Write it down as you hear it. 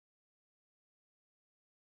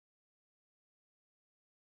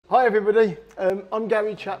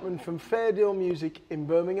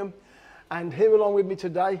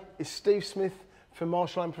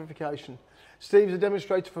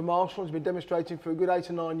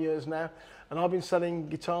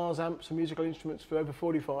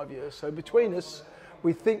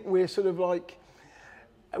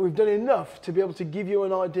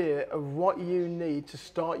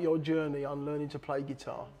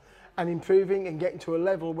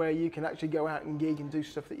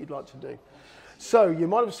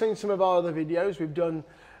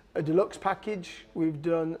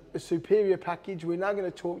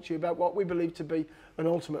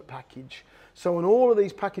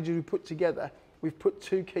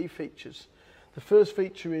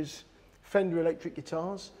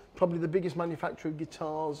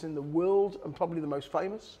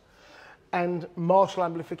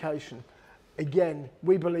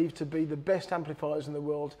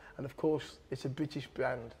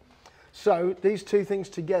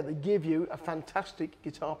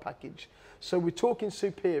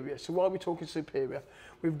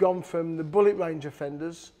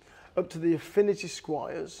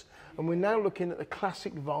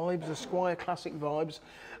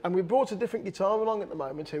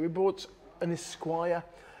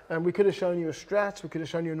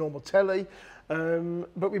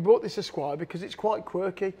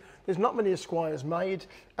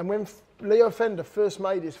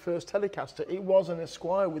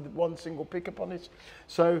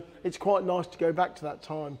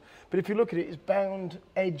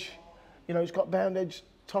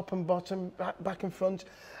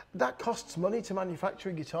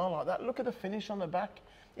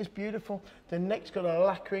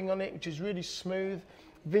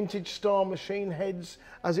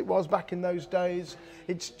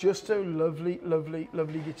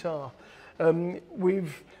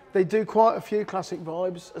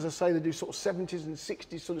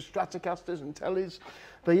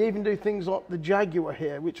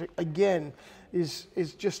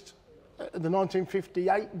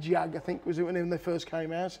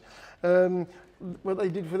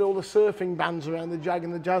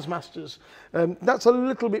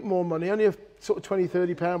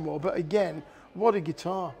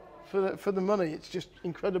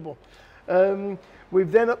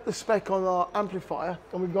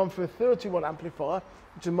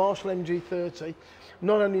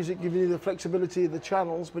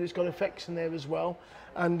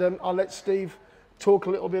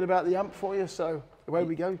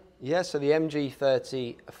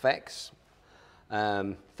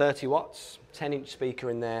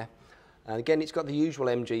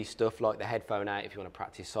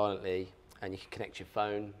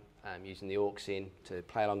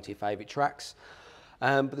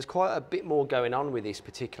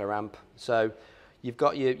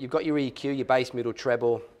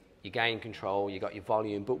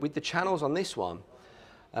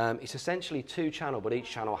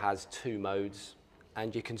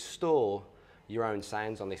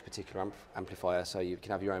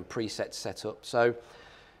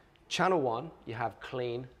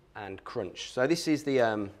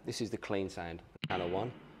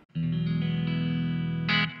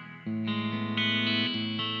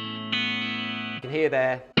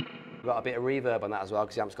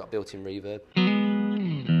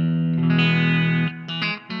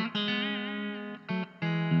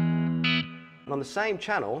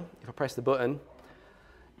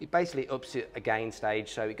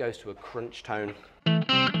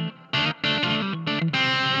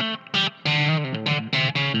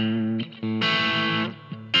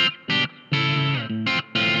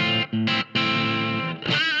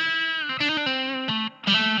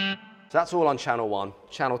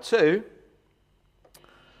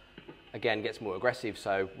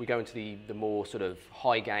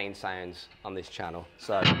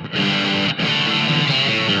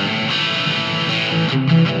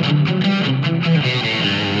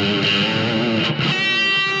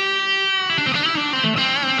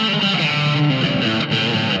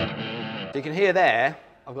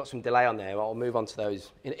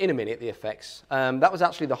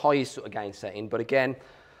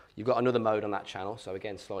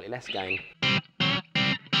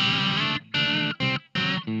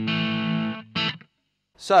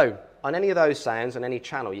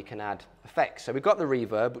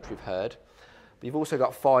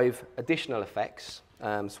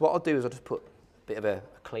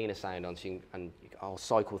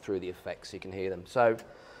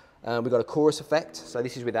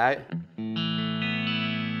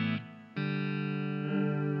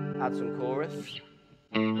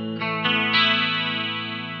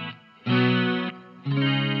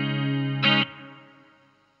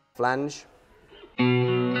flange.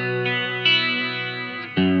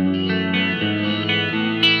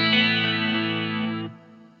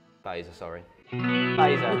 Phaser, sorry.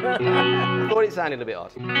 Phaser. I thought it sounded a bit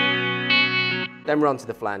odd. Then we're on to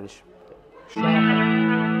the flange. There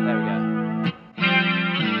we go.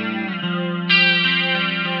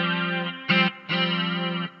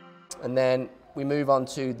 And then we move on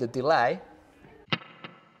to the delay,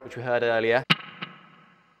 which we heard earlier.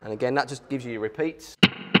 And again, that just gives you your repeats.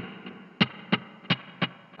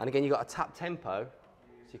 And again, you've got a tap tempo,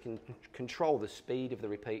 so you can control the speed of the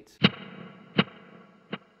repeats.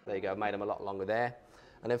 There you go, I've made them a lot longer there.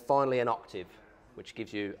 And then finally an octave, which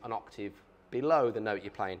gives you an octave below the note you're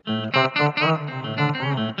playing.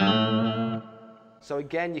 So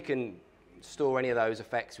again, you can store any of those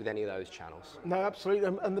effects with any of those channels. No, absolutely.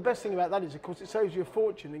 And the best thing about that is, of course, it saves you a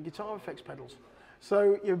fortune in guitar effects pedals.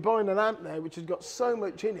 So you're buying an amp there which has got so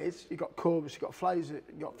much in it. You've got chorus, you've got phaser,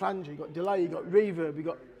 you've got flanger, you've got delay, you've got reverb, you've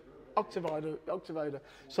got octavator.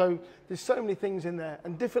 So there's so many things in there,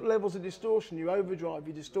 and different levels of distortion. Your overdrive,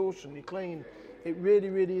 your distortion, your clean. It really,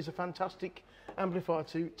 really is a fantastic amplifier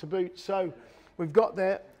to boot. So we've got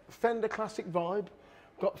there Fender Classic Vibe,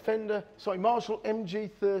 got Marshall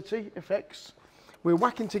MG30 effects. We're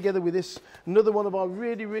whacking together with this, another one of our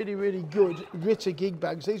really, really, really good Ritter gig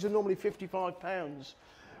bags. These are normally £55.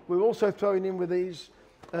 We're also throwing in with these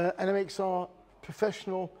an MXR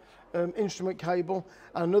professional instrument cable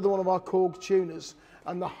and another one of our Korg tuners.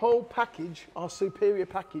 And the whole package, our superior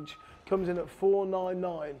package, comes in at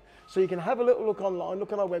 $499. So you can have a little look online,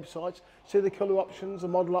 look on our website, see the colour options, the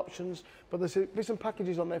model options, but there's some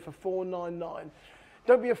packages on there for $499.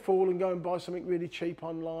 Don't be a fool and go and buy something really cheap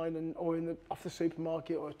online or off the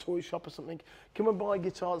supermarket or a toy shop or something. Come and buy a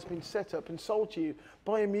guitar that's been set up and sold to you.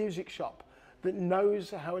 Buy a music shop that knows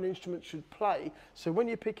how an instrument should play, so when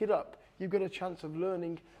you pick it up, you've got a chance of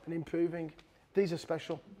learning and improving. These are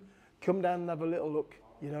special. Come down and have a little look.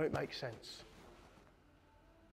 You know it makes sense.